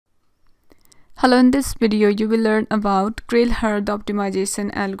Hello, in this video you will learn about Krill Herd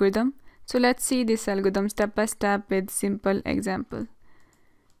optimization algorithm. So let's see this algorithm step by step with simple example.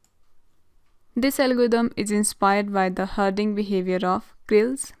 This algorithm is inspired by the herding behavior of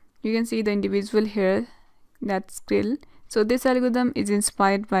krills. You can see the individual here, that's krill. So this algorithm is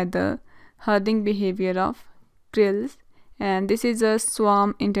inspired by the herding behavior of krills, and this is a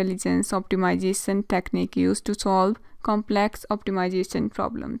swarm intelligence optimization technique used to solve complex optimization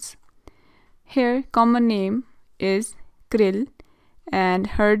problems. Here common name is krill and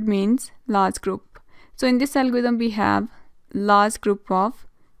herd means large group. So in this algorithm we have large group of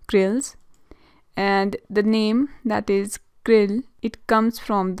krills, and the name that is krill, it comes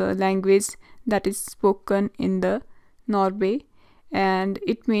from the language that is spoken in the Norway, and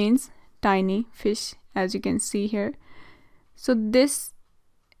it means tiny fish, as you can see here. So this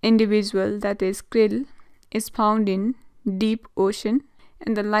individual, that is krill, is found in deep ocean,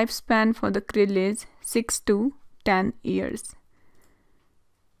 and the lifespan for the krill is 6 to 10 years.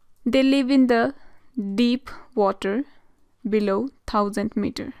 They live in the deep water below 1000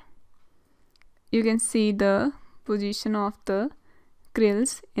 meter. You can see the position of the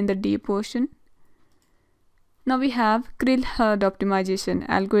krills in the deep ocean. Now we have krill herd optimization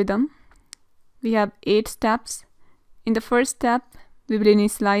algorithm. We have 8 steps. In the first step, we will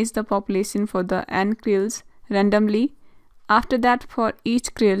initialize the population for the n krills randomly. After that, for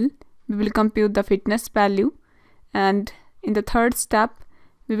each krill, we will compute the fitness value, and in the third step,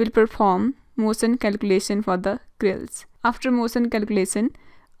 we will perform motion calculation for the krills. After motion calculation,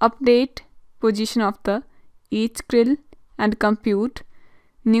 update position of the each krill and compute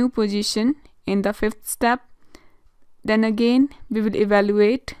new position in the fifth step. Then again, we will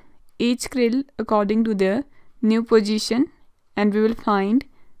evaluate each krill according to their new position, and we will find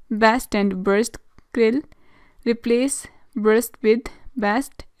best and worst krill, replace worst with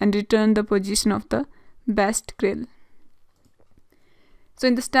best, and return the position of the best krill. So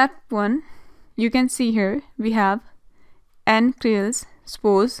in the step 1, you can see here we have n krills.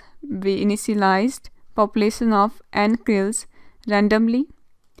 Suppose we initialized population of n krills randomly.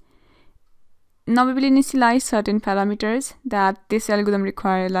 Now we will initialize certain parameters that this algorithm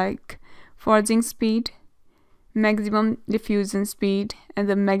requires, like foraging speed, maximum diffusion speed, and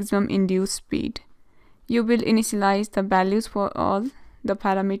the maximum induced speed. You will initialize the values for all the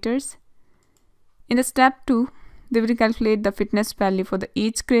parameters. In the step 2, we will calculate the fitness value for the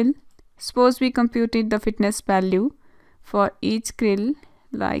each krill. Suppose we computed the fitness value for each krill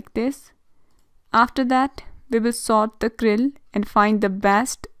like this. After that, we will sort the krill and find the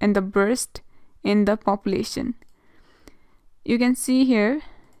best and the worst in the population. You can see here,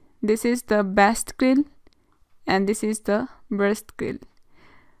 this is the best krill and this is the worst krill.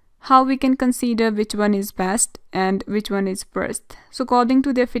 How we can consider which one is best and which one is worst? So according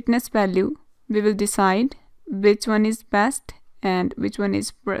to their fitness value, we will decide which one is best and which one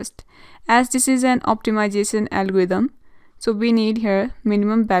is worst. As this is an optimization algorithm, so we need here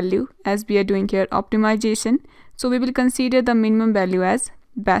minimum value, as we are doing here optimization. So we will consider the minimum value as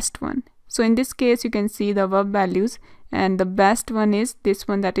best one. So in this case, you can see the verb values, and the best one is this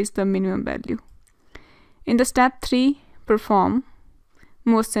one, that is the minimum value. In the step 3, perform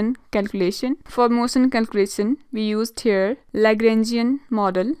motion calculation. For motion calculation, we used here Lagrangian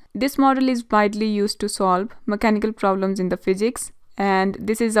model. This model is widely used to solve mechanical problems in the physics, and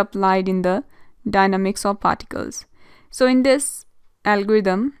this is applied in the dynamics of particles. So in this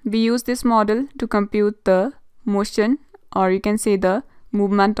algorithm, we use this model to compute the motion, or you can say the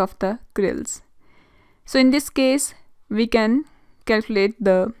movement of the krills. So in this case, we can calculate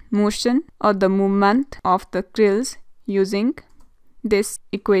the motion or the movement of the krills using this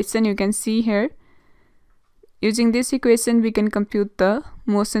equation. You can see here, using this equation we can compute the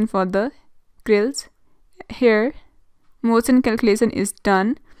motion for the krills. Here motion calculation is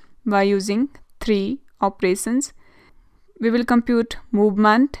done by using 3 operations. We will compute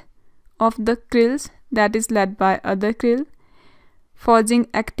movement of the krills, that is led by other krill, foraging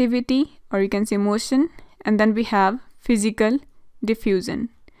activity, or you can say motion, and then we have physical diffusion.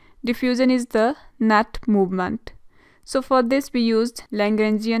 Diffusion is the net movement. So for this we used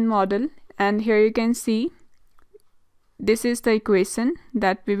Lagrangian model, and here you can see this is the equation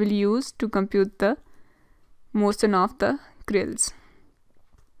that we will use to compute the motion of the krills.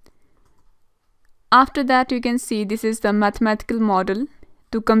 After that, you can see this is the mathematical model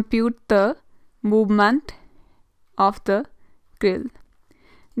to compute the movement of the krill.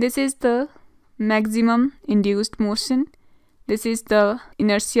 This is the maximum induced motion. This is the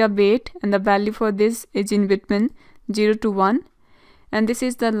inertia weight, and the value for this is in between 0 to 1, and this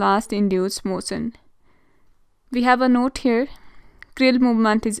is the last induced motion. We have a note here. krill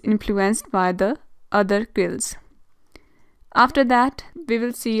movement is influenced by the other krills. After that, we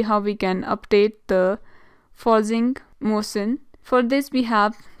will see how we can update the foraging motion. For this, we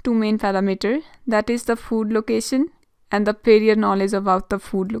have two main parameters, that is the food location and the prior knowledge about the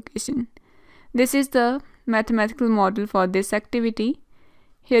food location. This is the mathematical model for this activity.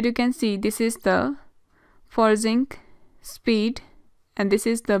 Here you can see this is the foraging speed and this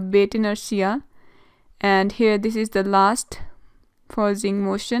is the bait inertia, and here this is the last foraging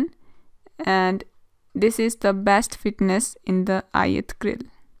motion, and this is the best fitness in the ith krill.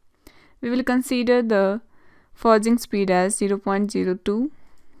 We will consider the foraging speed as 0.02.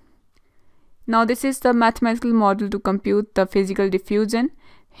 Now this is the mathematical model to compute the physical diffusion.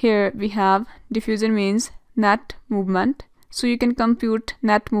 Here we have diffusion means net movement. So you can compute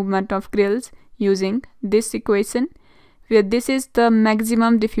net movement of krills using this equation, where this is the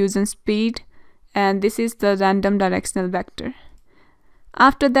maximum diffusion speed and this is the random directional vector.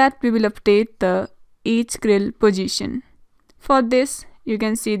 After that, we will update the each krill position. For this, you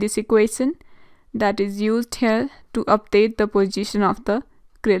can see this equation that is used here to update the position of the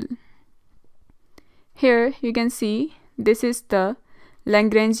krill. Here you can see this is the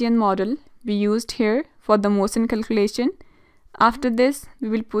Lagrangian model we used here for the motion calculation. After this, we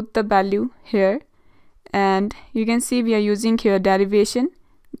will put the value here, and you can see we are using here derivation.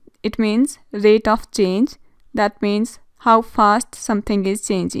 It means rate of change. That means how fast something is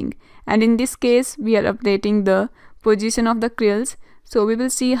changing, and in this case we are updating the position of the krills. So we will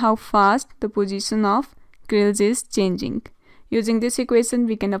see how fast the position of krills is changing. Using this equation,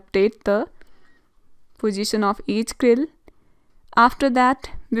 we can update the position of each krill. After that,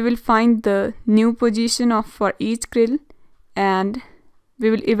 we will find the new position for each krill, and we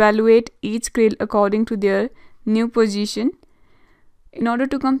will evaluate each krill according to their new position. In order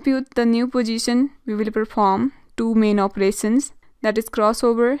to compute the new position, we will perform two main operations, that is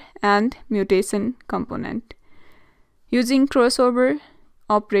crossover and mutation component. Using crossover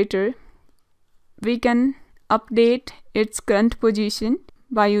operator, we can update its current position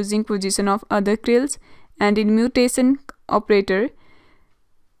by using position of other krills, and in mutation operator,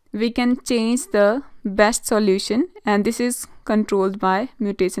 we can change the best solution, and this is controlled by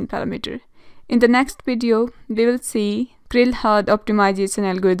mutation parameter. In the next video, we will see Krill Herd optimization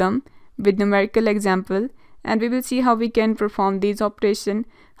algorithm with numerical example, and we will see how we can perform these operations,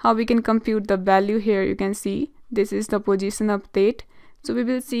 how we can compute the value. Here you can see this is the position update. So we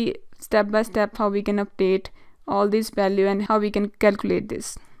will see step by step how we can update all these value and how we can calculate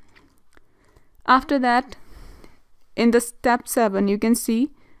this. After that, in the step 7, you can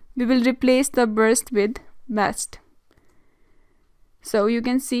see we will replace the burst with best. So you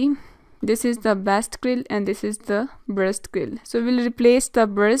can see this is the best krill and this is the burst krill. So we will replace the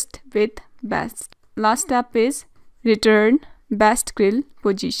burst with best. Last step is return best krill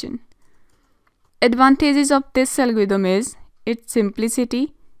position. Advantages of this algorithm is its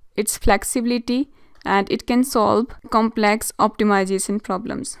simplicity, its flexibility, and it can solve complex optimization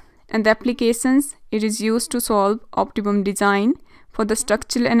problems. And the applications, it is used to solve optimum design for the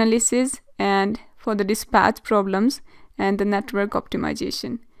structural analysis and for the dispatch problems and the network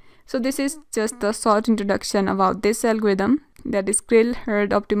optimization. So this is just a short introduction about this algorithm, that is Krill Herd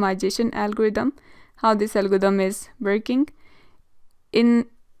optimization algorithm, how this algorithm is working. In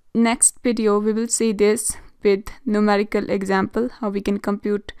next video, we will see this with numerical example, how we can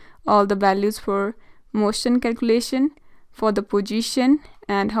compute all the values for motion calculation, for the position,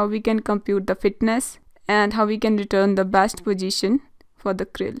 and how we can compute the fitness, and how we can return the best position for the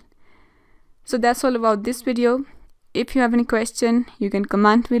krill. So that's all about this video. If you have any question, you can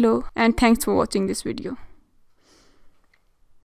comment below, and thanks for watching this video.